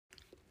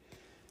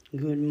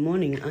Good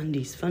morning,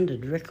 Undies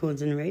Funded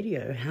Records and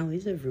Radio. How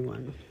is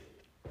everyone?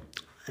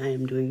 I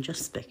am doing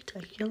just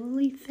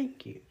spectacularly,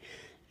 thank you.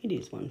 It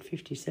is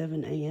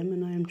 1:57 a.m.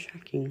 and I am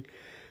tracking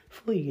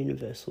for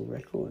Universal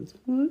Records.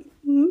 Woot,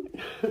 woot.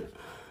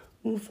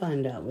 We'll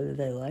find out whether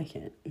they like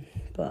it.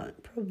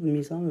 But problem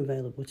is I'm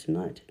available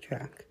tonight to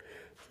track.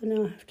 So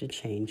now I have to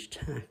change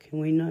tack.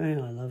 And we know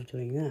how I love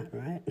doing that,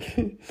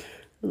 right?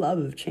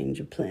 Love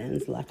change of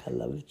plans like I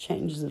love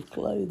changes of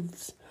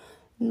clothes.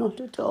 Not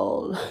at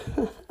all.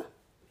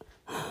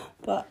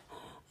 But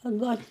I'd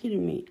like you to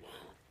meet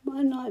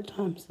my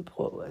nighttime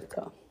support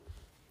worker.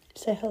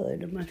 Say hello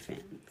to my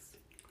fans.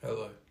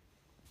 Hello.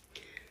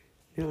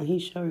 Now, he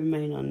shall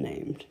remain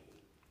unnamed.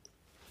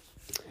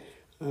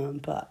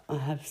 But I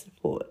have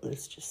support,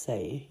 let's just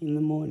say, in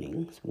the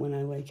mornings when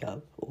I wake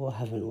up or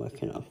haven't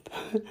woken up.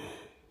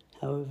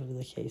 However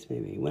the case may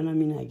be. When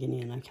I'm in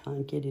agony and I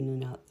can't get in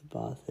and out the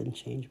bath and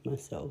change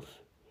myself,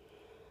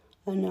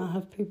 I now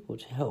have people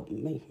to help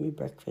make me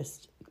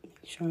breakfast,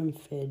 make sure I'm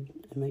fed,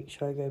 and make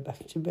sure I go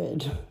back to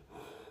bed.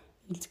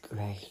 It's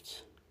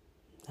great.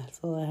 That's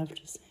all I have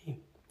to say.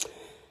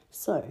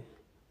 So,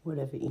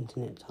 whatever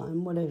internet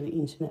time, whatever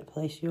internet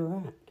place you're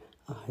at,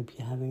 I hope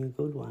you're having a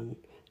good one.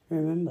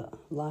 Remember,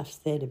 life's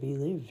there to be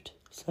lived,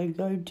 so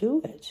go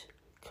do it.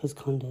 'Cause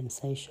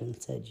condensation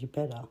said you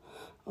better.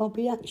 I'll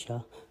be at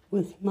ya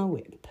with my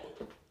whip.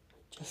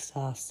 Just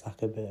ask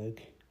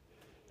Zuckerberg.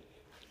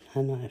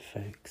 I know,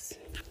 folks.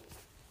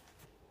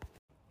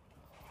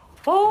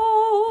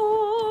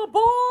 Oh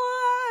boy,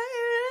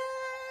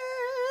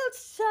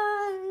 it's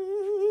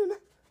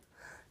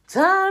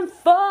time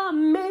for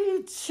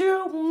me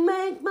to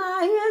make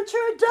my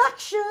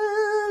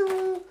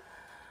introduction.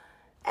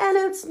 And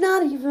it's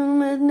not even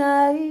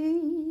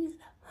midnight.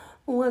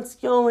 What's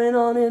going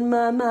on in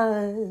my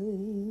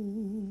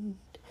mind?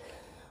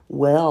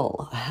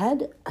 Well, I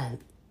had an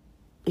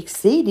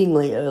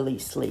exceedingly early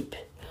sleep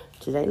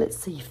today. Let's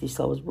see if this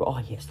I was right. Oh,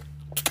 yes.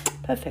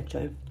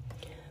 Perfecto.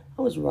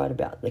 I was right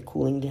about the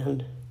cooling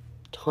down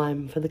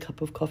time for the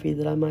cup of coffee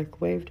that I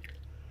microwaved.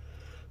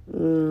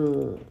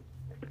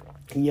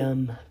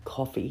 Yum,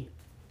 coffee.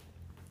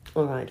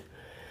 All right.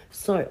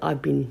 So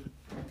I've been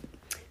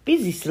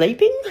busy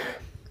sleeping.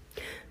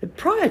 But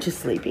prior to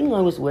sleeping,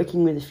 I was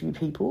working with a few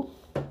people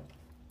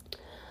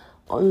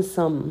on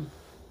some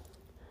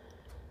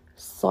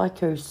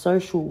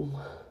psychosocial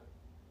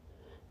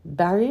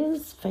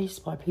barriers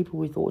faced by people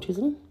with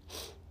autism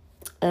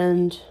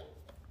and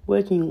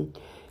working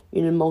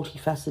in a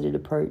multifaceted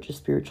approach, a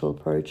spiritual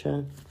approach,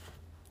 a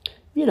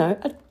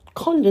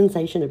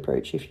condensation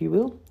approach, if you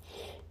will.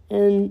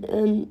 And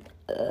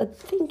I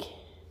think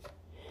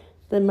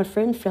that my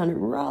friend found it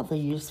rather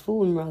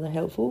useful and rather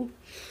helpful.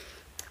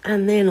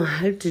 And then I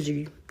had to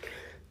do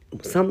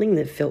something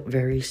that felt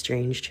very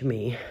strange to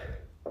me.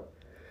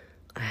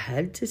 I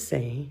had to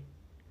say,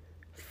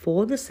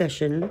 for the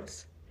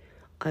sessions,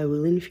 I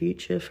will in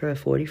future, for a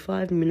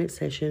 45-minute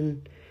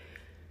session,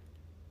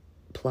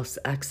 plus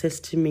access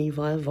to me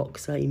via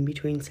Voxer in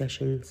between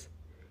sessions,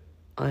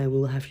 I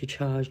will have to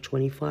charge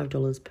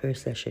 $25 per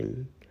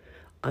session.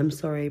 I'm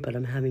sorry, but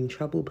I'm having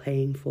trouble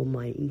paying for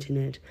my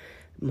internet,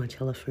 my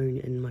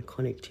telephone, and my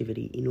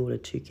connectivity in order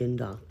to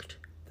conduct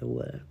the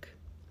work.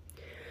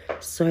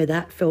 So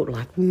that felt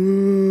like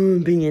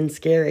being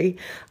scary.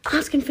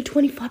 Asking for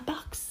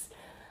 $25.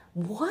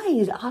 Why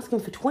is asking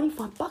for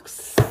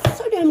 $25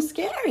 so damn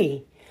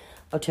scary?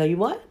 I'll tell you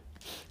why.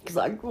 Because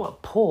I grew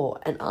up poor,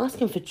 and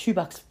asking for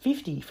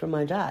 $2.50 from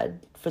my dad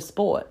for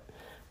sport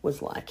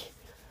was like,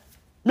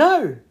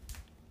 no.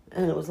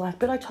 And it was like,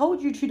 but I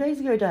told you 2 days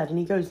ago, Dad. And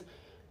he goes,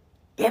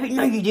 yeah, but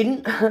no, you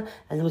didn't. And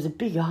there was a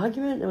big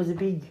argument. There was a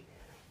big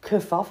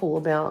kerfuffle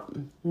about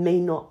me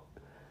not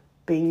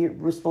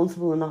being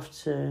responsible enough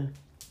to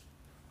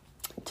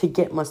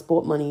get my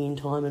sport money in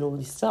time and all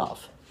this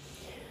stuff.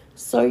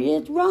 So, yeah,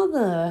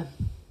 rather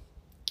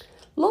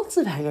lots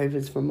of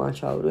hangovers from my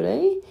childhood,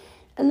 eh?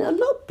 And I'm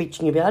not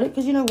bitching about it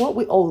because you know what?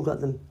 We all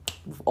got them.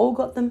 We've all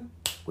got them.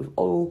 We've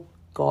all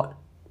got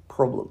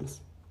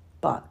problems.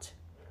 But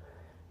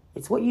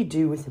it's what you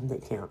do with them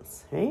that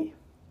counts, eh?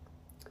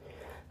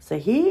 So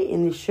here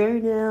in this show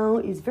now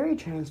is very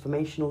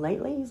transformational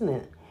lately, isn't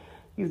it?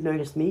 You've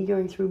noticed me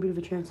going through a bit of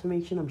a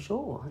transformation, I'm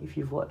sure, if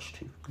you've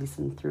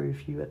listened through a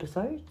few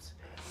episodes.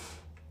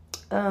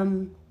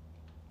 And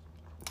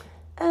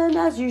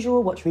as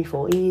usual, watch me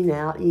fall in,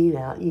 out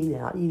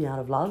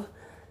of love.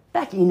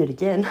 Back in it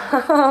again.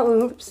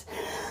 Oops.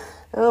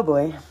 Oh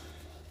boy.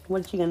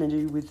 What you going to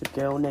do with the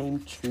girl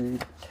named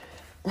Jude?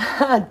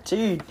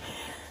 Dude,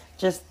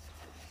 just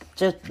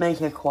make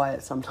her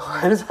quiet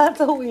sometimes.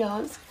 That's all we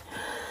ask.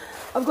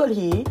 I've got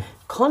here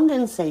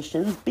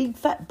Condensation's big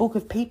fat book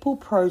of people,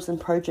 pros and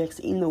projects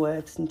in the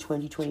works in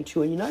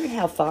 2022. And you know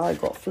how far I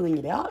got filling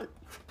it out?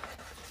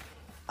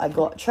 I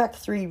got track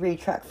 3,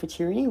 Retrack for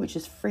Tyranny, which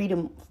is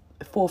Freedom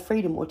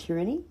or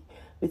Tyranny,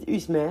 with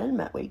Usman,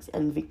 Matt Weeks,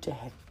 and Victor,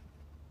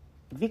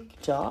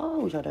 which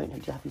I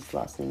don't have his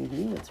last name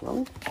here, that's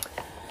wrong.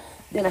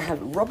 Then I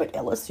have Robert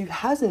Ellis, who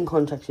hasn't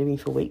contacted me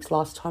for weeks.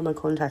 Last time I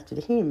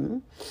contacted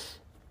him,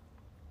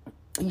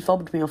 He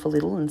fobbed me off a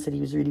little and said he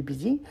was really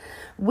busy.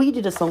 We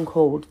did a song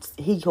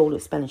he called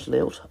it Spanish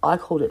Lilt. I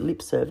called it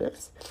Lip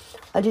Service.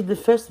 I did the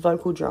first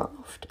vocal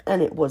draft,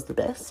 and it was the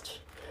best.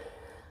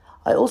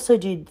 I also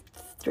did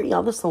 3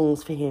 other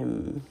songs for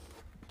him.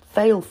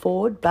 Fail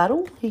Forward,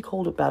 Battle. He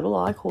called it Battle.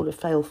 I called it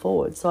Fail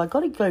Forward. So I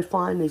got to go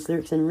find these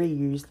lyrics and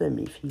reuse them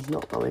if he's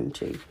not going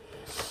to.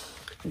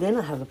 Then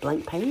I have a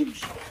blank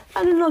page,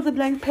 and another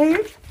blank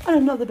page, and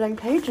another blank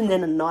page, and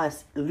then a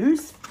nice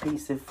loose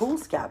piece of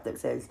foolscap that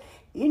says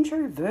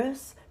intro,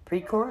 verse,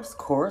 pre-chorus,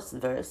 chorus,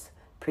 verse,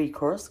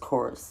 pre-chorus,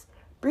 chorus,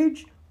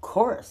 bridge,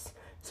 chorus.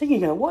 So you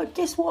know what?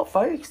 Guess what,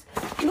 folks?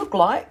 Look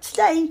like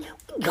today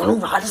we're going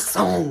to write a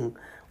song.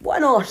 Why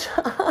not?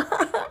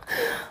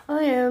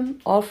 I am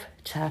off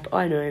tap,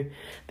 I know.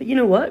 But you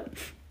know what?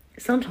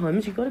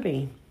 Sometimes you got to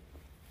be.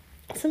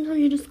 Sometimes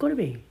you just got to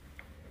be.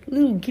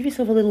 Give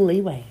yourself a little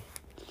leeway.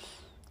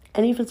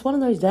 And if it's one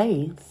of those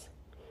days,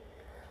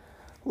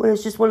 when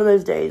it's just one of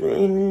those days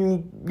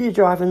when you're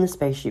driving the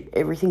spaceship,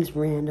 everything's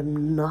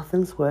random,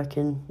 nothing's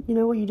working, you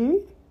know what you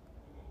do?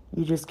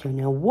 You just go,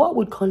 now what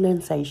would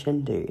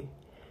condensation do?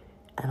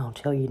 And I'll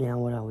tell you now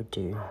what I would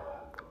do.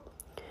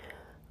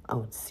 I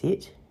would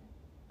sit,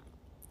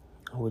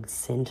 I would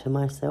center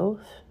myself,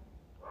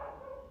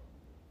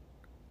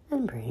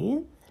 and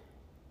breathe,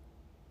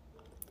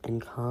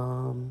 and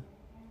calm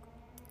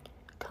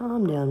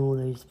down all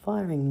those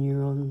firing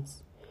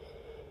neurons.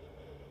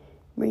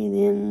 Breathe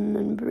in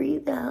and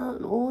breathe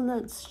out all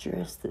that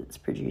stress that's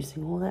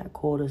producing all that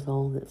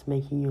cortisol that's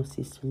making your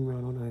system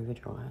run on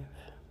overdrive.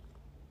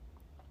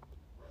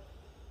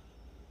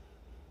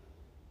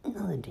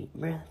 Another deep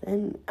breath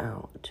and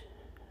out.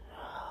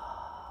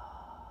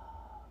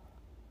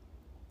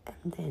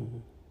 And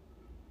then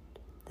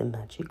the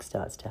magic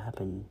starts to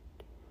happen.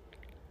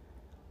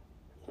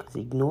 Because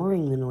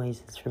ignoring the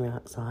noises from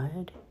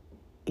outside,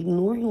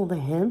 ignoring all the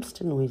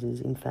hamster noises,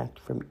 in fact,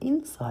 from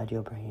inside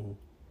your brain,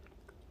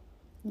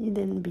 you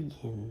then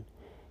begin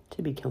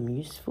to become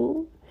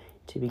useful,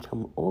 to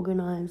become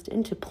organized,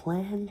 and to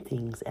plan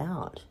things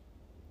out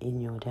in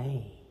your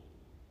day.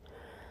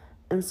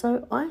 And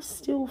so I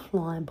still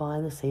fly by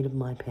the seat of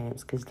my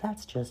pants because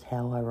that's just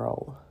how I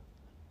roll.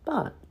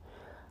 But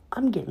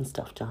I'm getting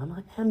stuff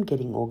done. I am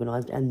getting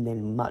organized and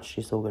then much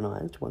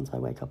disorganized once I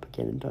wake up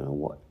again and don't know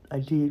what I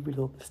did with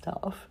all the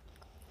stuff.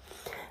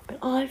 But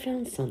I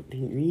found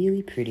something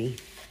really pretty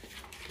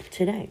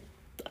today.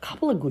 A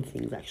couple of good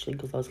things, actually,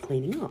 because I was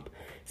cleaning up.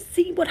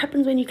 See what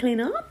happens when you clean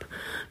up?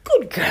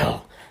 Good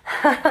girl.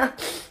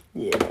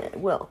 Yeah,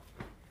 well,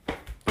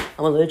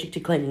 I'm allergic to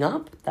cleaning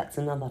up. That's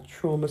another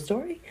trauma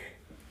story.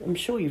 I'm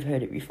sure you've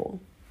heard it before.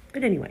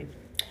 But anyway,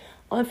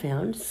 I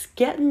found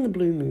Scat in the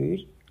Blue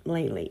Mood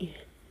lately.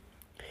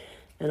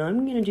 And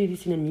I'm going to do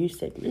this in a new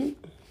segment.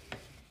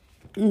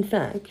 In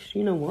fact,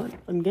 you know what?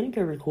 I'm going to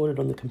go record it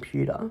on the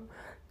computer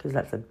because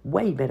that's a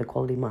way better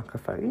quality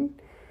microphone.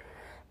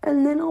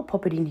 And then I'll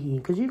pop it in here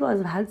because you guys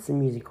have had some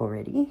music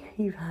already.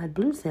 You've had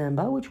Blue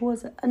Samba, which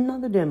was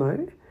another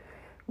demo,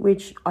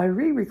 which I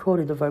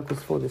re-recorded the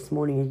vocals for this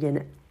morning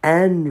again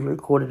and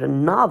recorded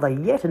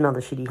yet another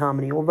shitty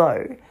harmony,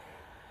 although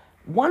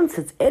once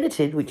it's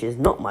edited, which is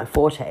not my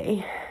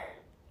forte,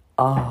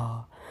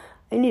 I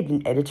need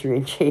an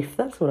editor-in-chief.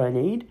 That's what I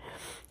need.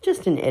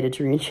 Just an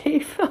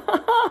editor-in-chief,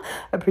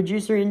 a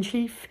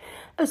producer-in-chief,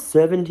 a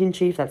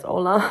servant-in-chief. That's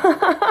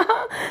Ola.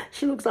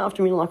 She looks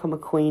after me like I'm a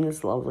queen.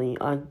 It's lovely.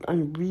 I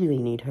really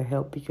need her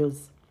help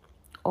because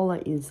Ola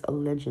is a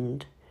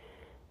legend.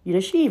 You know,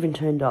 she even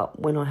turned up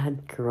when I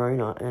had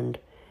corona and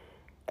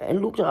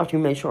looked after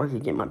me, made sure I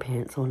could get my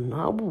pants on.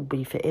 I will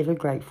be forever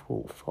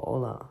grateful for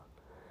Ola.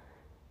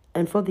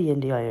 And for the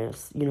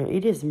NDIS, you know,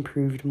 it has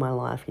improved my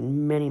life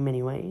in many,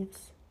 many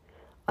ways.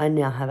 I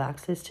now have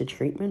access to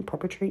treatment,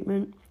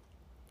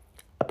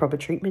 a proper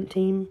treatment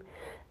team.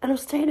 And I've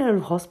stayed out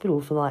of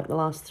hospital for like the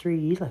last 3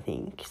 years, I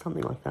think,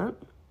 something like that.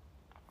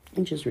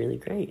 Which is really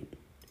great.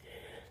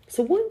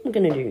 So what I'm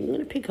going to do, I'm going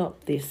to pick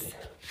up this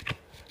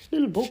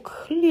little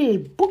book. And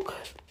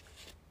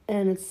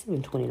it's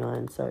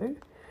 $7.29, so.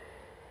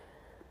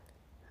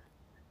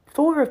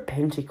 4 of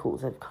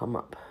Pentacles have come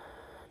up.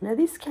 Now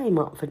this came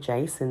up for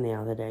Jason the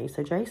other day.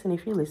 So Jason,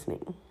 if you're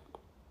listening,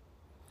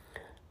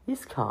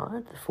 this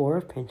card, the 4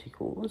 of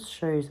Pentacles,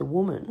 shows a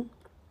woman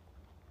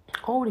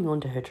holding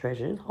on to her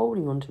treasures,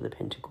 holding on to the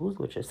pentacles,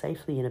 which are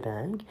safely in a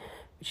bag,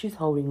 which she's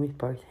holding with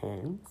both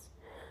hands.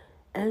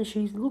 And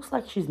she looks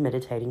like she's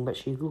meditating, but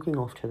she's looking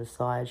off to the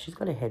side. She's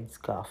got a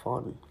headscarf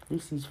on.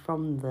 This is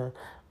from the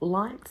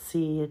Light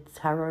Seer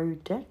Tarot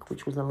deck,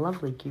 which was a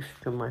lovely gift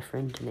from my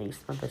friend Denise,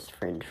 my best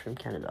friend from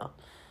Canada.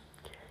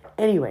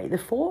 Anyway, the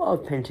 4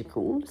 of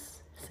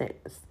Pentacles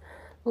says,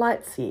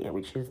 Light Seer,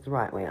 which is the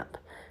right way up.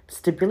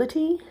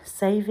 Stability,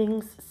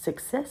 savings,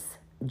 success,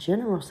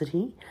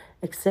 generosity,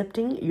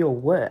 accepting your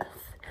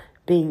worth,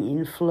 being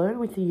in flow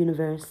with the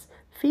universe,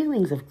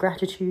 feelings of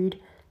gratitude,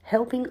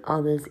 helping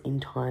others in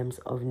times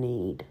of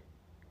need.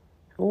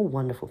 All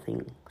wonderful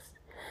things.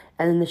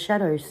 And then the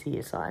Shadow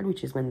Seer side,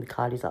 which is when the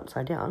card is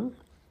upside down,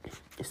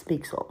 it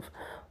speaks of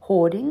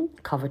hoarding,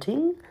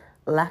 coveting,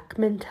 lack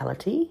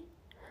mentality,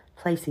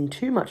 placing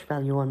too much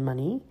value on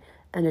money,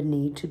 and a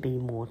need to be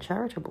more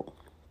charitable.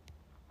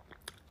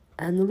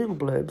 And the little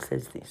blurb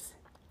says this: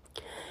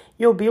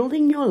 you're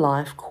building your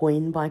life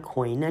coin by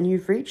coin, and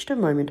you've reached a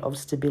moment of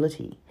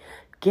stability.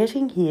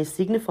 Getting here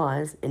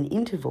signifies an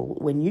interval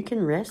when you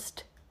can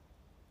rest,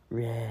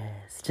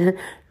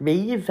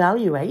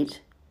 reevaluate,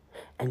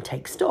 and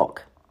take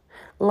stock.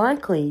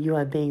 Likely you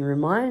are being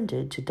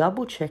reminded to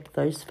double check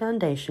those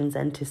foundations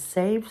and to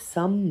save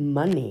some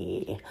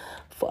money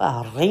for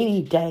a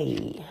rainy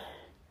day.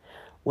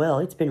 Well,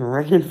 it's been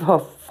raining for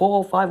 4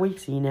 or 5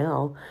 weeks here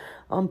now.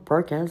 I'm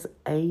broke as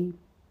a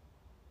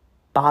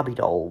Barbie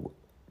doll.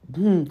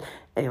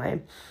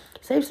 Anyway,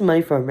 save some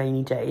money for a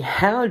rainy day.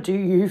 How do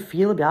you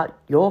feel about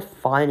your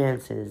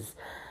finances?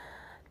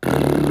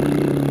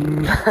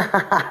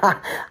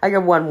 I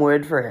got one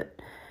word for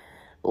it.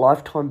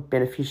 Lifetime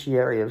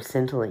beneficiary of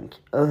Centrelink.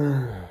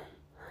 Ugh.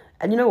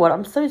 And you know what?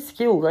 I'm so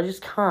skilled, I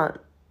just can't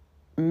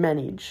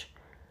manage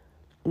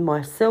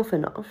myself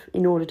enough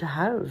in order to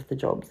have the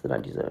jobs that I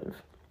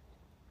deserve.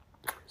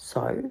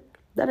 So,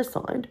 that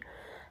aside,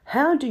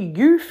 how do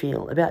you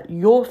feel about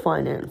your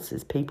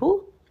finances,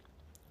 people?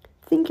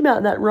 Think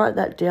about that, write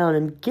that down,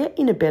 and get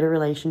in a better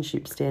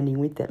relationship standing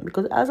with them.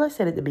 Because as I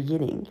said at the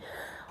beginning,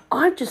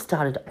 I've just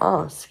started to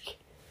ask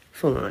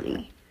for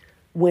money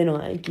when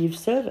I give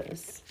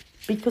service,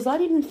 because I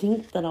didn't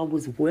think that I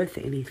was worth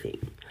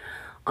anything.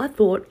 I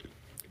thought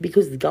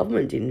because the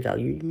government didn't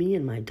value me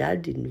and my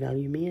dad didn't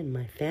value me and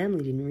my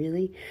family didn't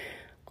really,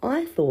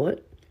 I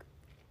thought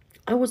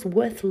I was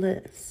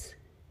worthless.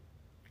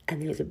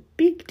 And there's a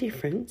big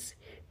difference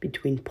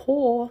between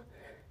poor,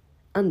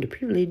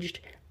 underprivileged,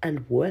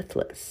 and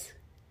worthless,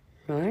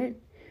 right?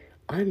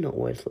 I'm not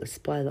worthless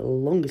by the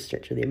longest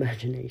stretch of the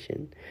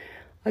imagination.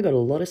 I got a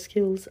lot of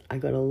skills. I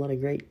got a lot of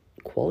great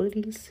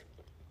qualities.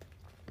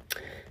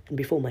 And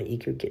before my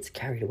ego gets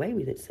carried away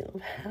with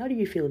itself, how do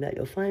you feel about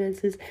your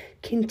finances?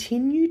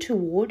 Continue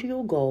toward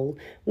your goal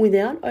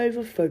without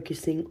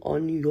over-focusing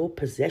on your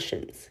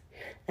possessions,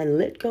 and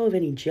let go of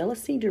any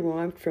jealousy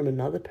derived from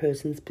another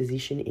person's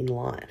position in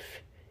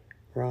life.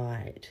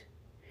 Right.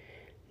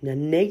 Now,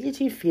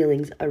 negative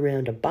feelings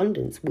around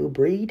abundance will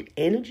breed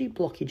energy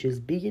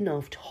blockages big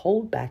enough to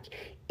hold back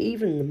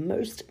even the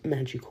most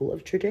magical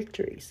of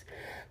trajectories.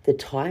 The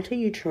tighter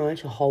you try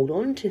to hold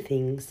on to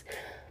things,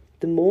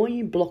 the more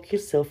you block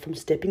yourself from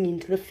stepping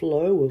into the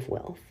flow of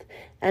wealth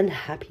and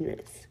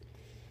happiness.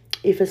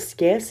 If a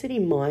scarcity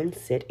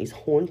mindset is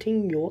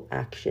haunting your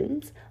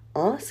actions,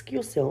 ask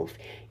yourself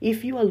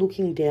if you are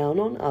looking down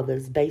on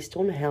others based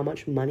on how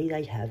much money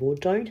they have or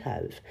don't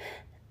have.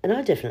 And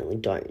I definitely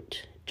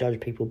don't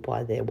judge people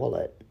by their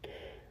wallet.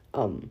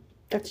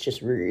 That's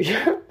just rude.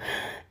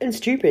 And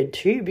stupid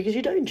too, because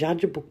you don't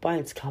judge a book by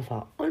its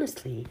cover.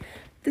 Honestly,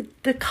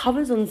 the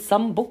covers on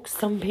some books,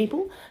 some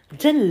people,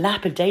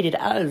 dilapidated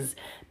as.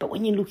 But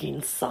when you look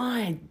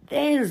inside,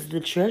 there's the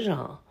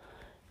treasure.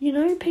 You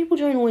know, people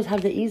don't always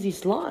have the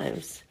easiest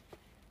lives.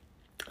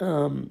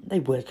 They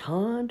work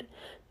hard,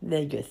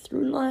 they go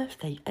through life,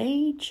 they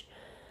age.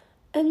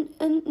 And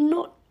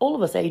not all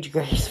of us age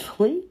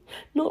gracefully.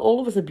 Not all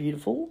of us are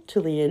beautiful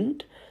till the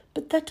end.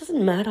 But that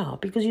doesn't matter,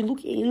 because you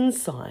look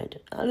inside,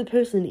 at the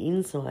person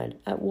inside,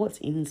 at what's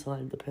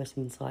inside the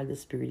person inside, the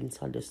spirit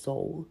inside, the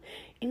soul,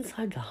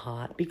 inside the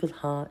heart, because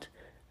heart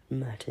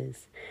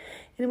matters.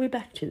 And then we're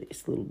back to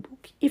this little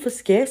book. If a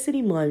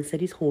scarcity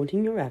mindset is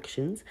haunting your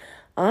actions,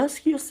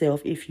 ask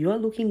yourself if you are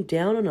looking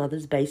down on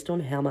others based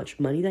on how much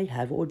money they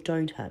have or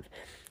don't have.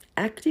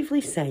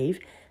 Actively save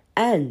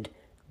and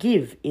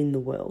give in the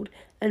world,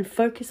 and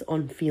focus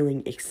on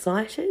feeling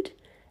excited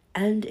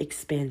and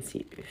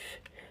expansive.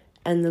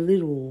 And the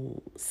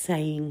little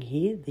saying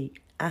here, the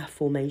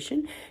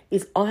affirmation,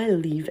 is I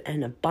live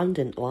an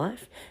abundant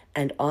life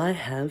and I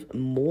have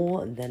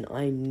more than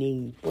I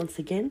need. Once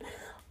again,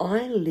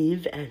 I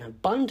live an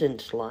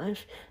abundant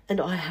life and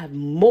I have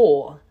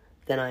more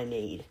than I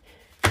need.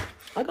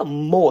 I got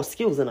more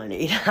skills than I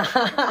need.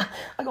 I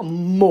got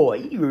more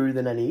ego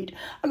than I need.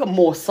 I got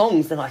more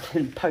songs than I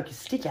can poke a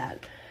stick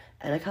at.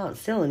 And I can't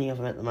sell any of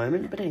them at the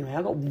moment. But anyway,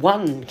 I got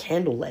one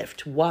candle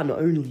left. One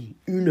only.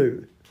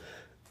 Uno.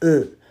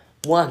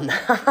 One.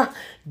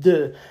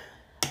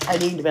 I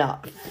need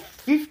about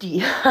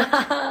 50.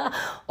 I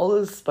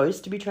was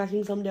supposed to be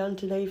tracking some down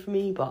today for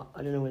me, but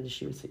I don't know whether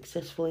she was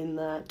successful in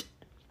that.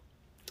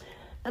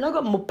 And I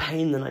got more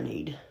pain than I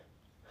need.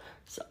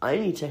 So I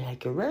need to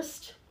take a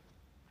rest.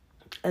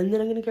 And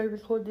then I'm going to go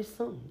record this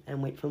song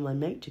and wait for my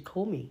mate to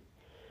call me.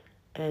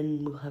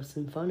 And we'll have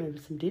some fun over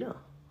some dinner,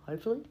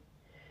 hopefully.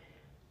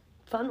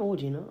 Fun or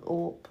dinner,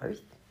 or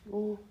both.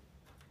 Or,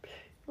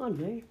 I don't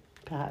know.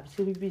 Perhaps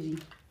he'll be busy.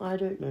 I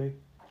don't know.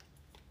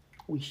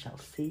 We shall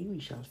see,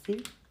 we shall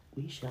see,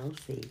 we shall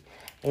see.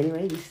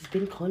 Anyway, this has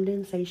been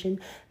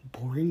Condensation,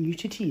 boring you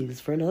to tears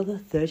for another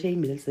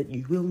 13 minutes that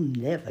you will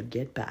never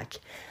get back.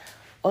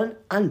 On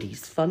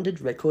Undies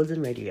Funded Records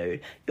and Radio,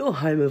 your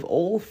home of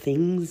all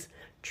things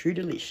true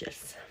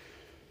delicious.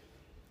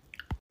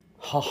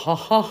 Ha ha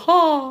ha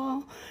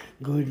ha!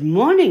 Good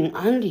morning,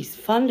 Undies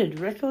Funded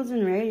Records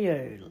and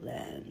Radio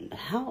Land.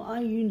 How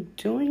are you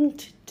doing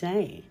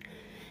today?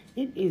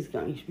 It is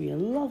going to be a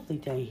lovely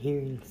day here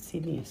in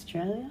Sydney,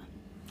 Australia.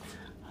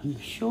 I'm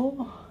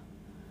sure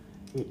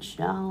it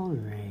shall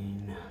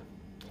rain.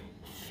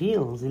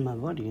 Feels in my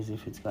body as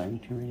if it's going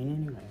to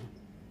rain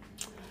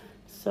anyway.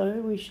 So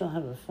we shall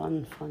have a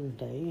fun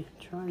day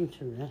trying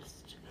to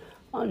rest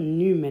on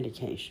new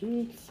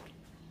medications,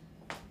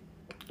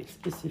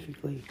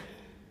 specifically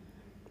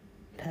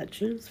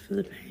patches for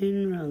the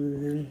pain rather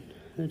than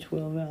the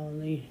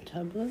 12-hourly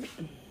tablet,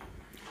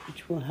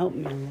 which will help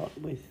me a lot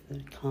with the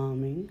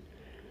calming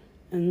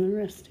and the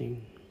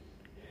resting.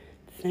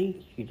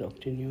 Thank you,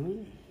 Dr.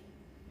 Nguyen.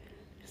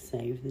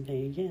 Save the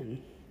day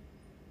again.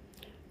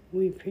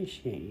 We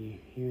appreciate you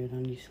here at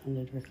Undies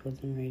Funded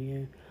Records and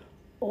Radio.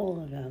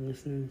 All of our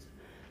listeners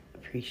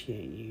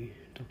appreciate you,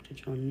 Dr.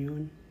 John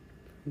Nguyen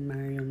from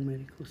Marion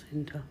Medical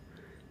Centre.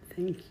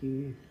 Thank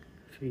you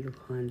for your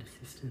kind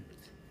assistance.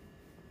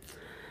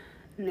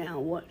 Now,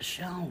 what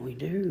shall we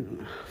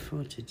do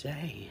for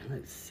today?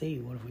 Let's see,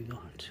 what have we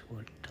got?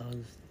 What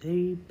does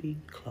the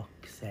big clock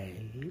say?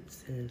 It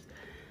says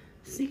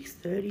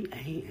 6:30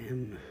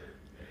 a.m.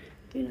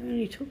 It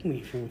only took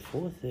me from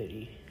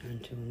 4:30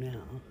 until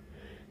now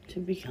to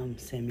become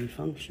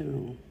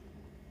semi-functional.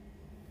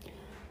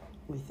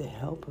 With the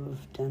help of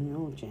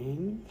Daniel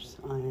James,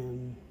 I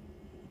am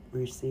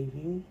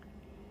receiving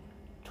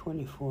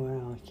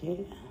 24-hour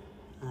care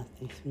at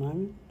this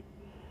moment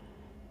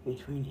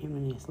between him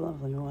and his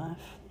lovely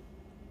wife.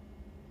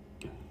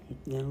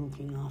 They're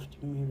looking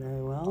after me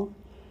very well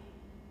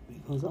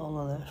because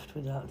Ola left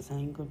without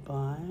saying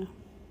goodbye.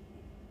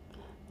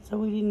 So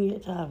we didn't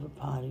get to have a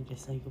party to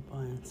say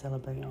goodbye and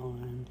celebrate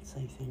Ola and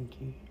say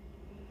thank you,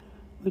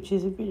 which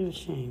is a bit of a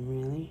shame,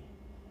 really.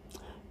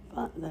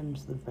 But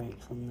them's the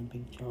breaks on the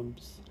big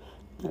jobs.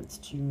 That's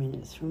 2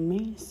 minutes from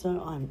me,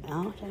 so I'm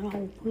out and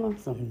I'll put on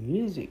some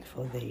music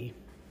for thee.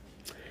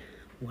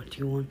 What do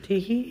you want to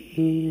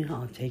hear?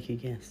 I'll take a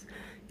guess.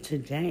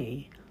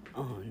 Today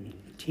on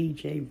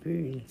TJ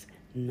Boone's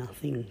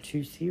Nothing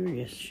Too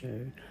Serious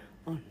show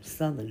on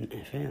Southern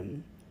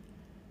FM,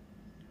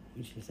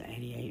 which is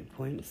 88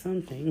 point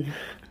something,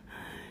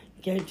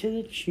 go to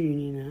the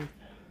TuneIn app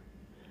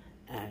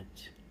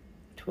at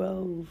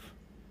 12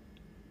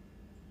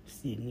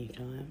 Sydney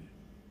time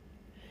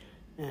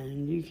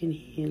and you can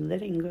hear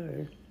Letting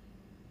Go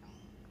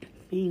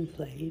being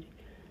played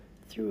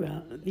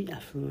throughout the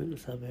affluent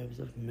suburbs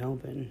of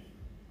Melbourne.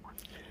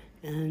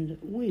 And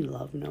we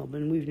love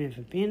Melbourne. We've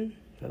never been,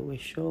 but we're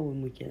sure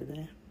when we get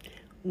there,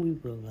 we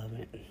will love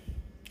it.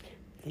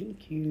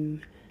 Thank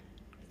you.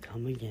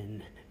 Come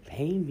again.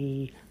 Pay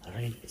me,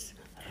 rinse,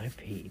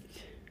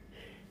 repeat.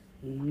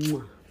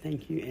 Mwah.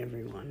 Thank you,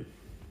 everyone.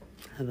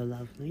 Have a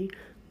lovely,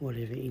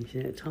 whatever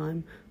internet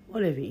time,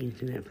 whatever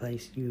internet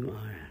place you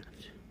are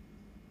at.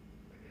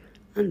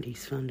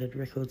 Undies Funded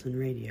Records and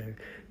Radio,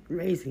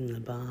 raising the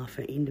bar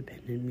for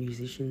independent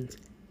musicians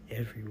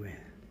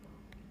everywhere.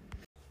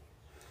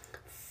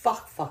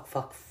 Fuck,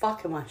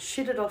 am I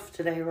shitted off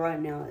today right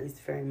now at this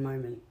very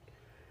moment.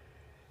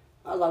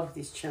 I love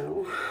this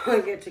channel. I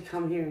get to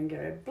come here and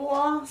go,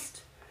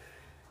 blast!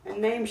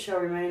 And name shall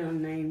remain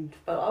unnamed,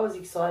 but I was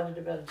excited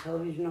about a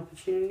television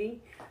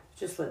opportunity.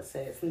 Just let's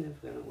say it's never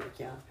going to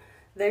work out.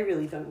 They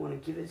really don't want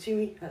to give it to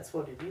me, that's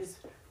what it is,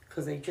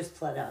 because they just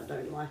flat out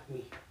don't like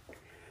me.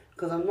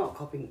 Because I'm not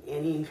copying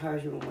any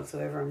encouragement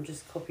whatsoever. I'm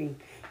just copying,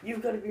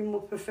 you've got to be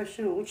more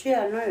professional, which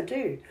yeah, I know I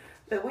do.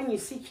 But when you're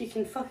sick, you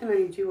can fucking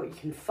only do what you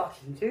can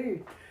fucking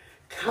do.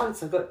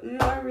 Cunts, I've got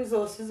no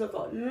resources, I've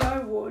got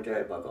no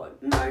wardrobe, I've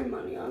got no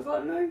money, I've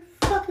got no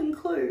fucking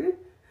clue.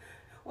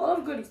 All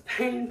I've got is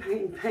pain,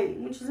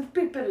 which is a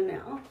bit better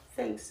now,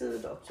 thanks to the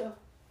doctor.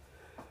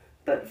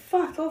 But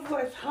fuck, I've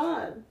worked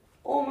hard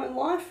all my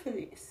life for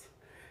this.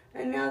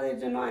 And now they're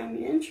denying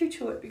me entry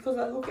to it because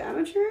I look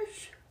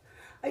amateurish?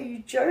 Are you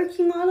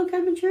joking I look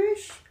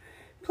amateurish?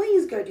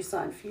 Please go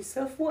decide for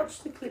yourself,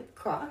 watch the clip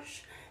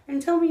Crush, and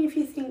tell me if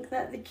you think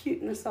that the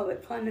cuteness of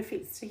it kind of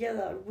fits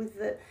together with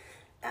the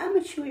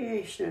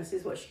amateurishness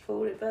is what she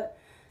called it, but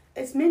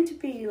it's meant to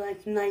be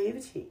like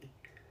naivety,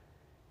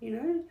 you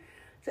know?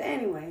 So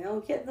anyway, I'll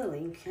get the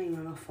link. Hang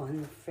on, I'll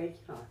find the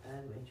freaking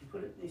iPad. Where'd you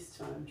put it this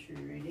time, True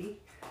Rudy?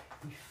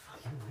 You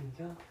fucking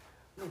wanker.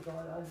 Oh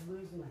God, I'd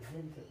lose my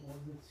head if it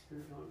wasn't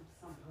screwed on.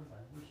 Sometimes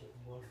I wish it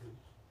wasn't.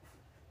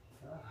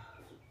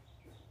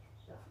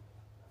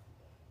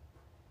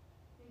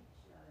 Big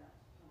shout out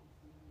to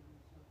Thompson and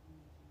helping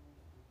me to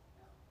make this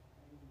out.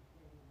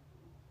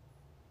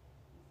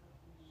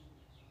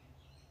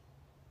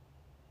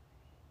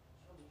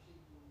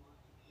 Troubleshooting on my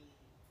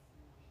computer.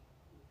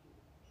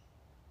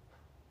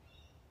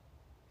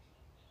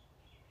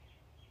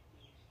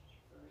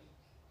 Sorry.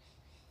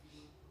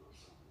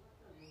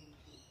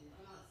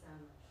 I not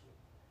sound like shit.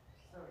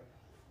 Sorry.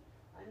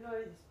 I know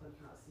this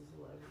podcast is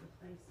all over the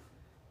place.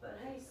 But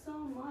hey, so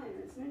am I, and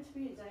it's meant to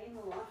be a day in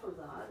the life of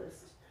the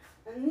artist.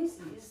 And this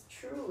is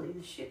truly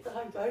the shit that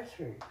I go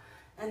through.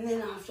 And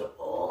then after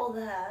all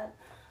that,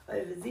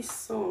 over this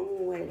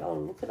song, wait,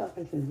 I'll look it up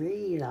and can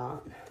read it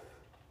out.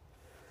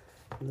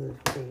 the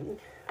thing.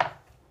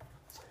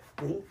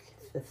 Link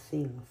the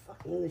thing.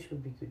 Fuck, English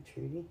would be good,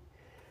 Trudy.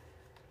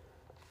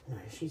 No,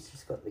 she's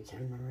just got the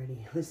camera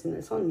ready. Listen,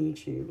 it's on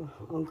YouTube.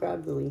 I'll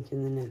grab the link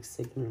in the next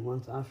segment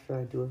once after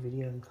I do a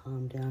video and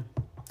calm down.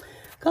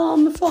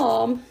 Calm the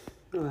farm.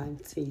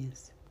 Alright, see you.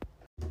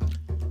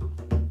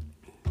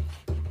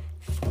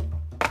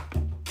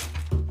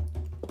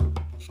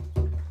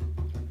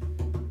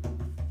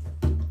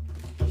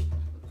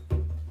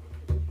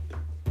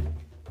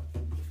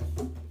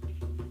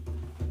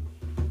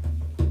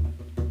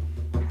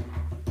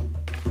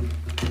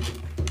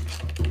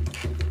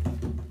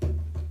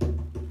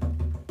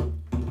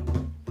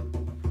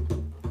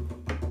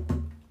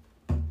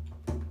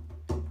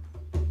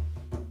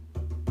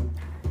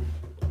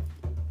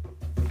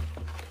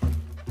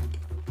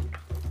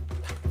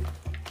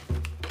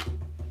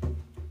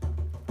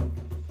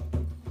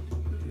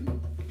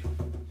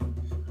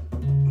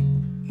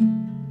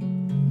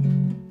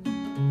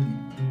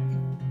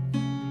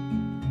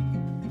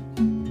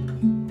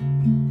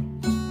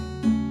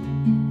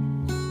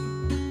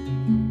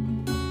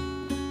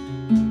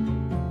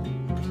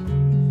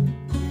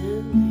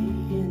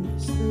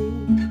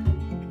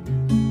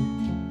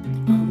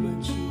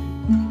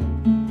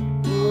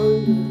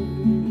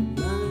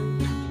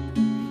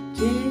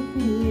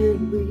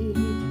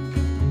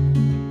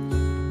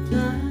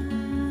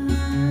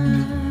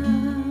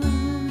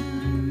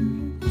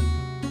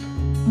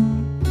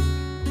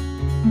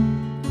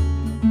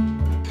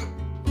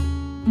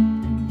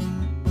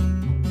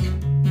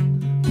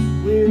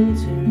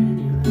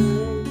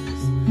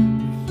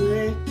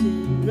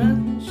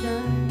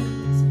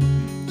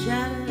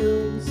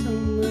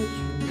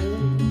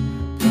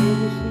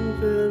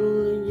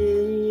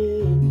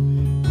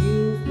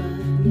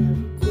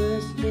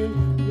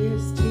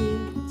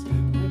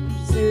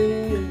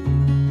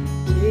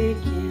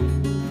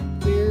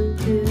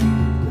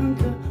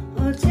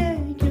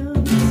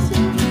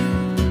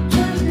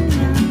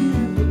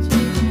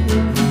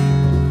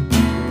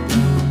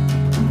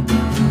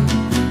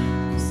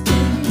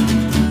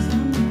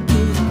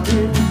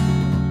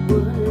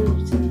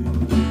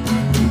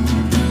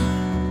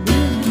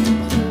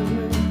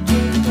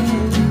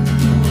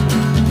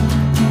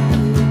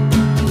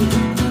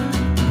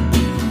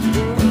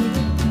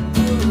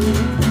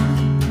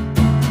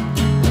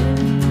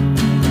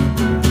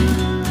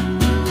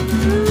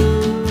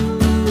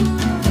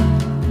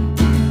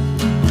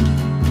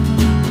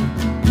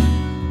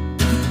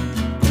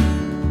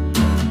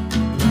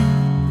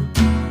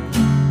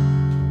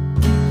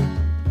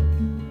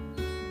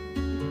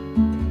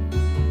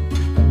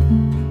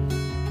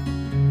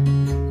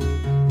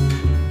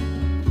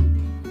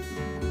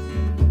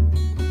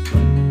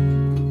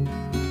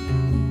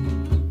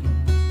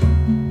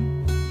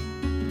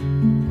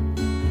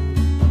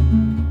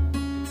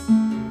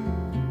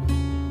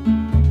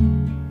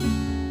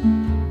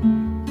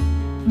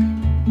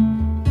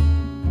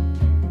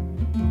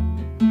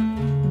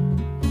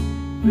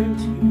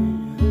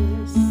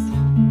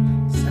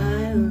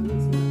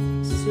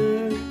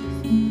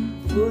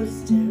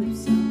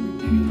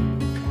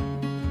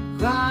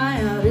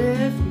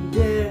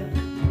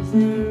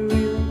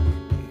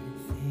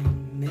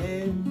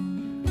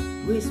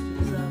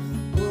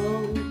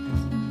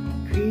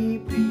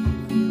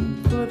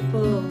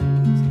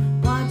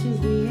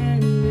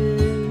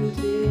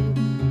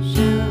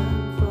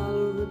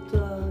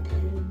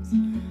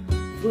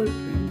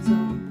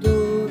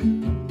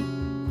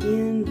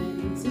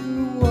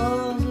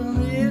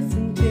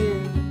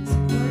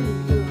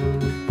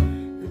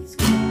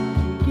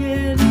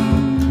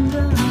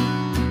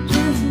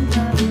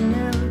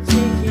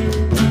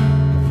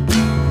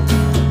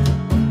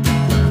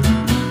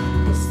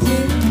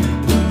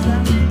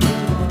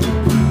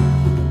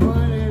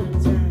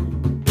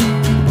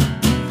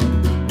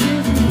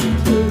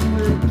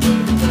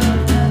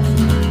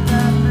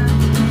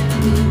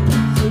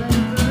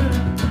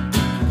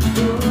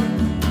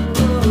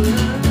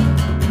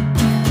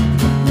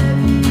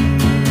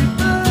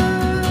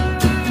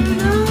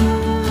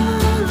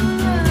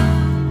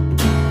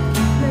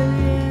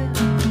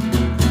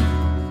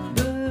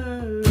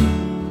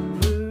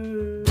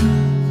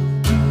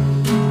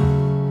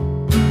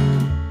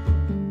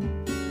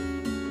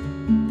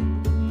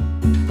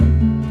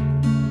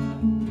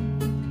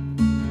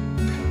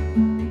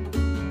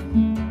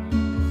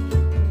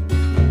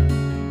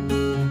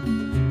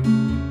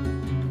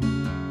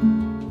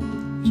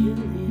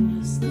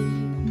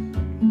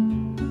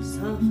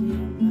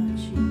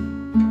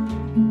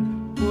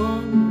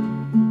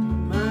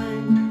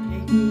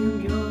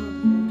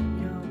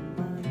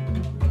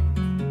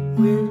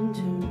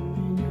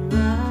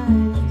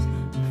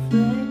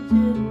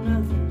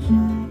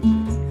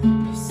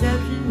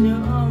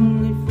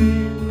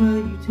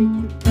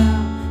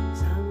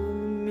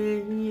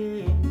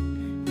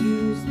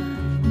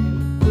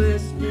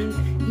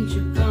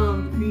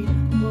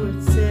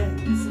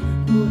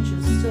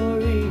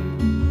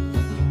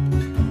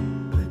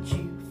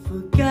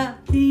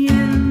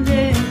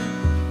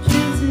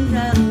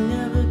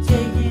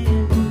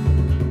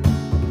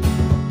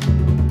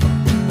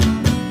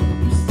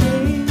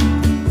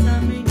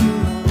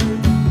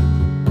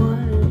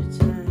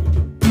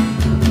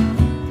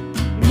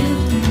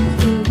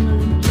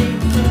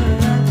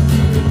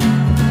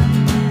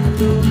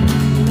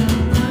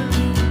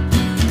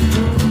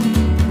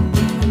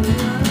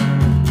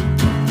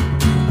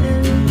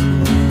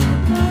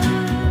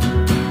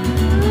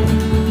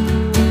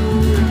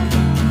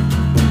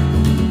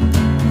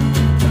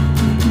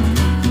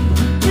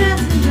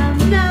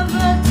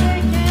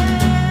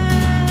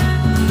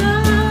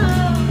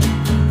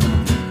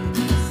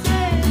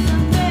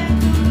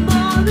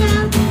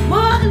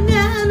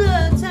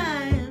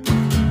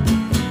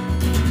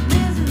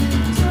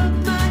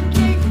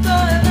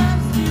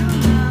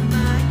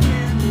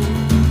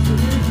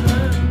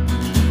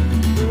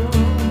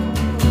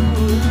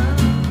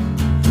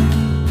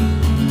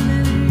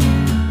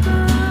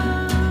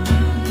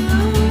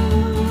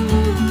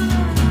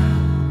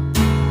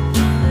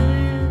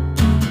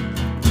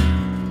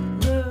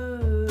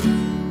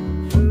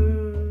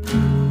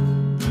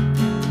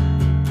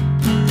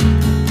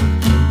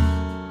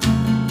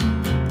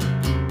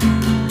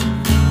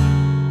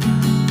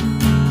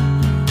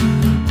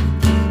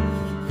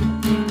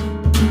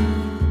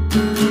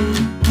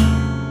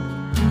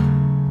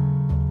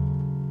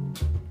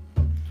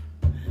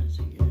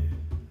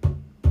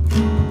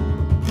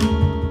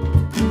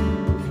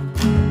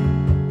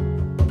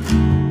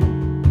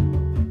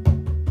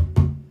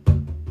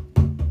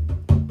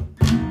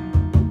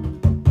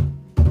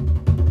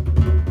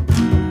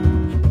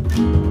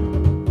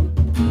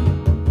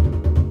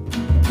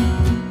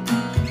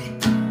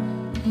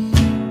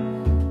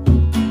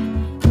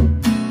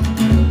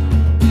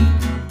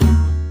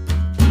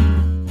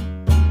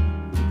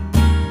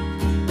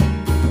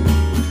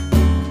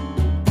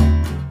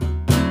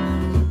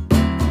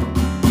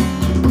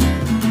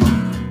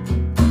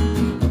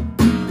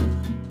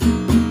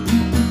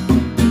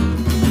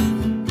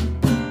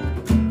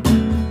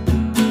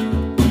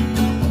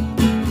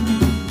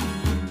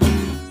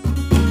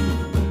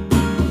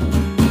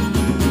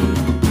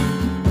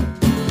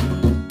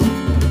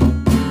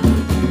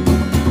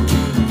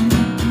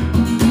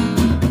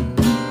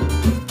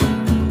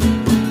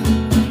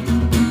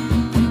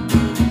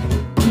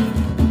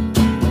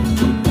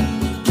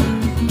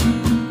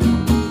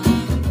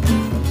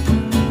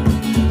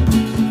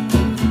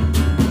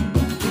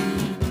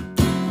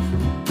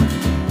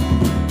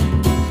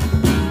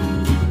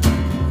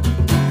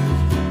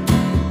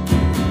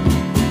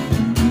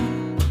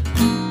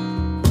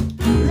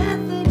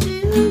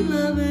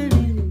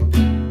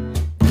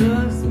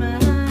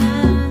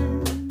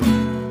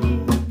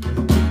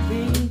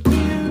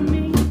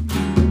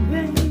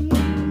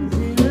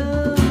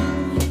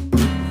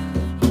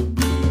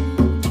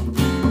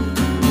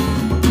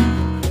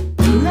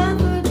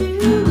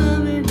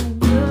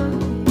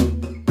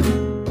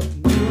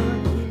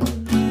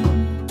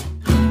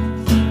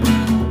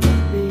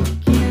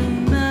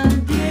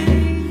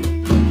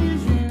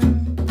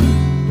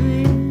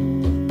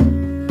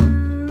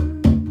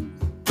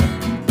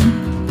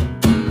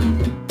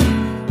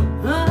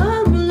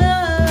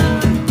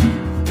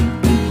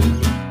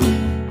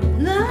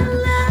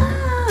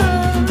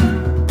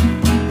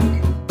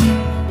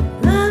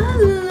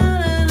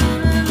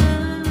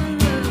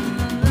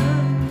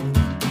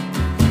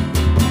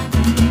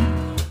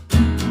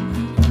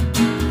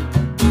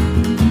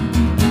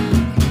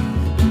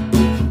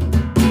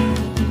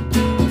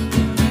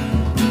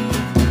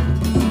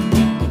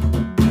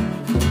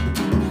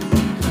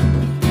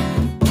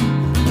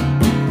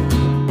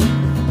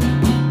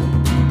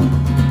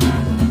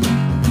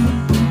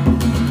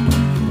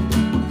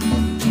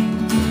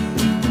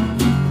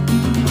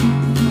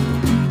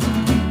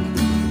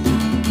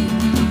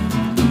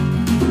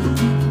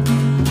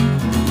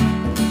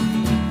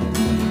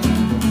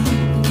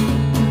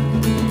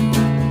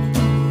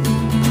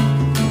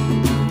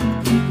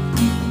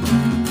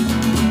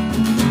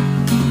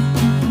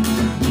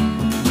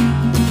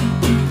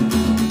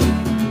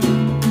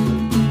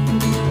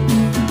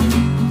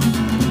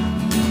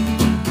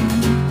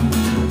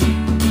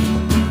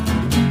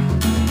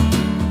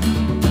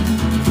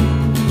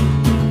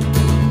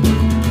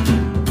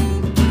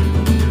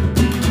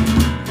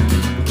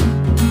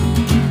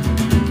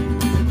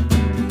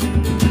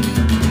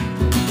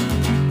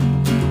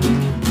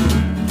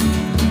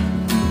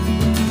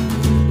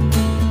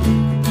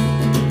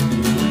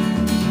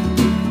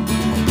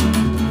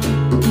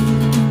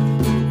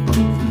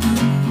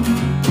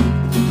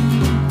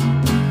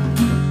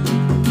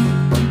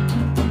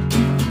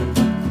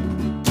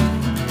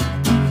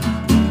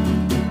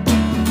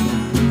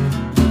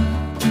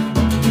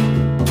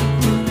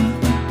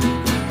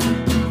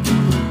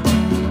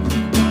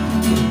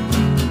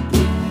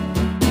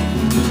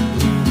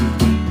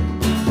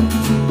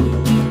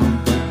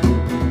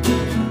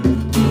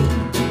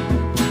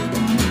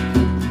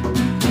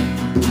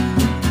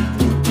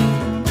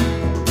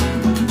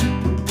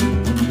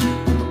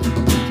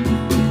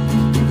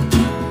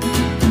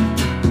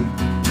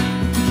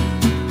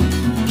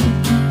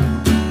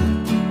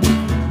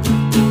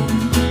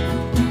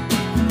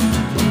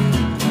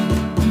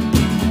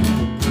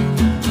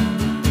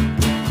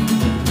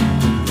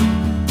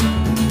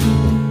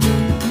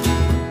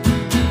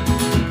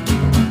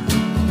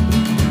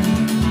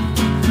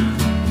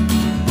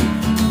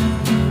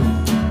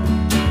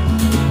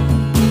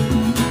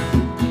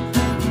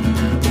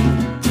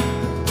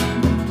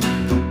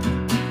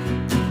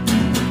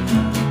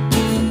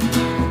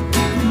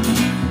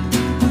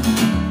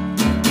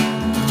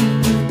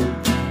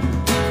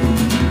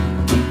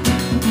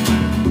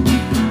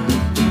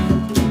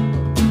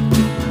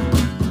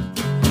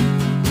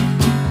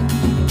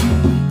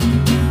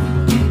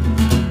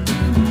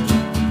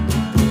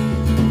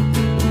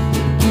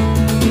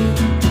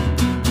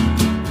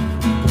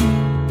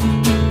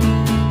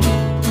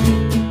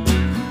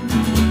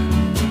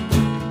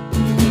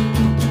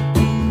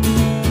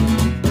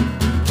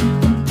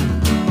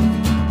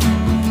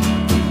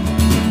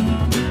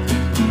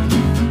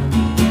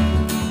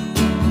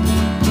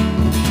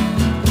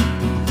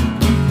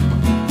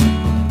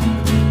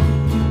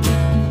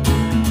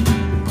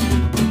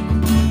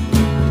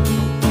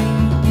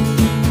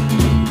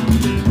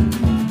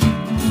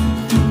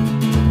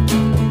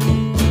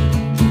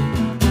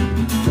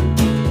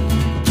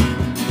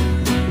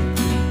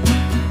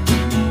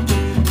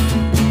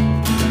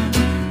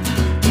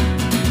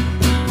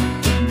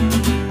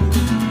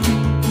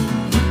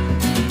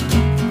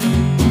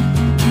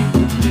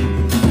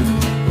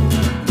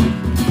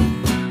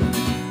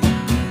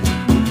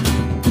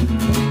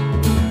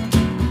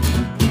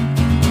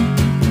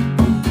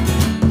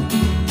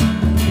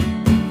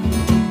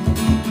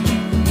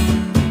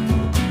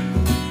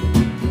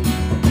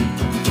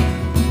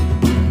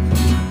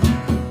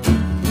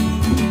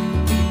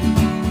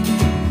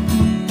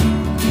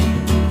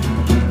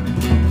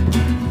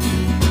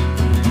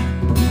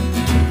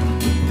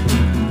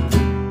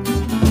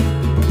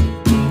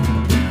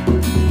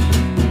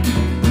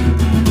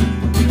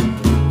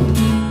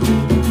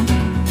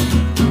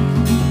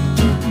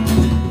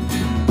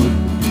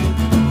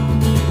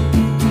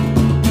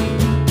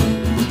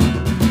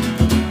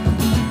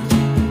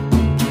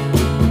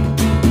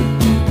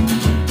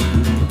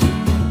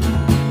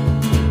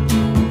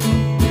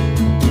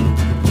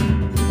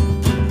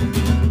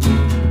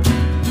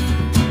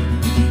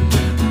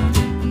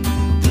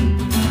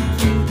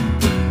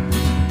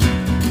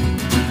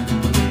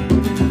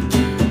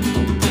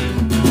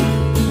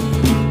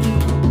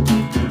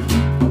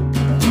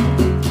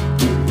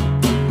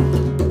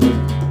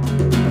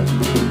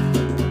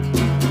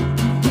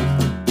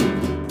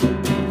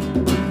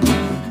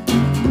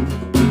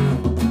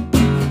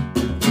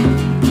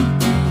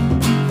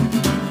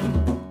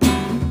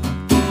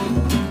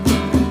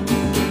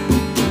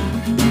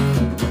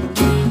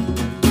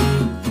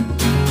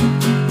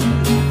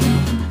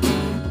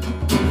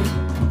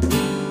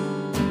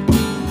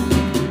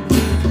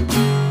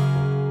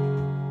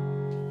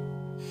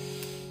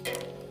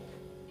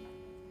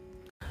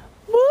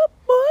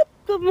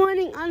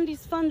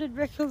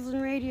 Hills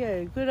and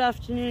Radio. Good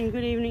afternoon,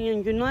 good evening,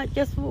 and good night.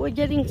 Guess what we're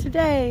getting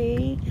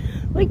today?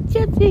 We're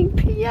getting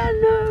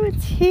piano.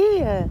 It's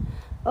here.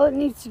 All it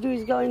needs to do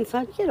is go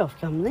inside. Get off,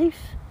 Gumleaf.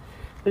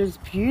 But it's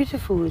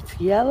beautiful. It's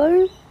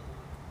yellow.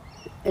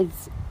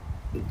 It's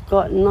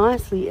got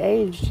nicely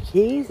aged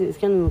keys. It's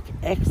going to look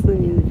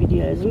excellent in the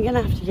videos. I'm going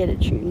to have to get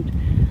it tuned.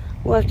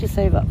 We'll have to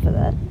save up for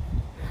that.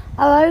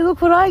 Hello, look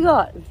what I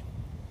got.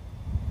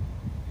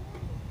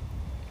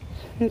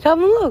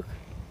 Come and look.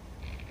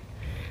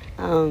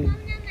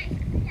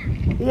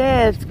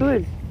 Yeah, it's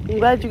good. I'm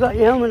glad you got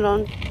your helmet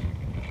on.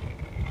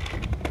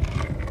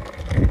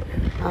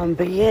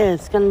 But yeah,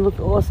 it's going to look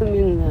awesome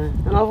in there.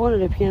 And I've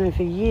wanted a piano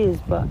for years,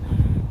 but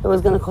it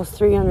was going to cost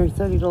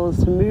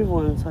 $330 to move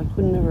one, so I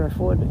could never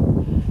afford it.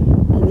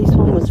 And this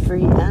one was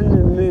free, and the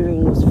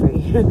moving was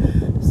free.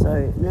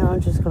 So now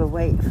I've just got to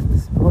wait for the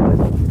support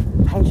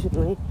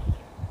patiently.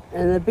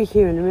 And they'll be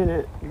here in a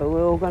minute, but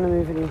we're all going to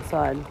move it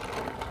inside.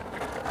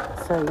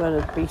 So I've got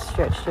to be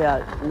stretched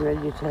out and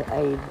ready to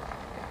aid.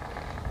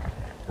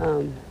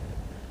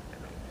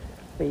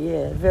 But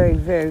yeah, very,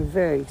 very,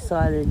 very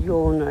excited. You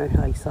all know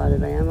how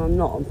excited I am. I'm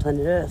not on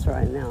planet Earth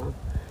right now.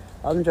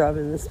 I'm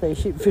driving the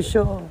spaceship for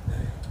sure.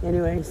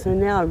 Anyway, so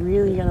now I'm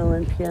really going to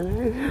learn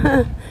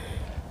piano.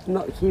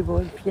 Not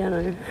keyboard,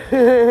 piano.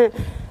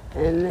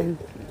 And then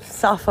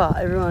suffer.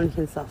 Everyone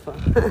can suffer.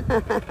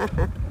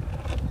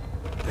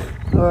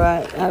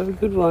 Alright, have a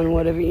good one.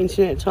 Whatever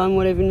internet time,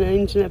 whatever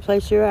internet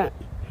place you're at.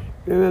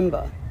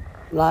 Remember,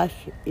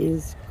 life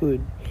is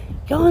good.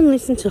 Go and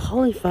listen to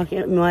Holy Fuck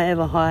Am I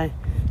Ever High.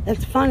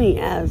 That's funny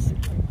as.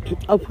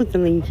 I'll put the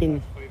link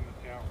in.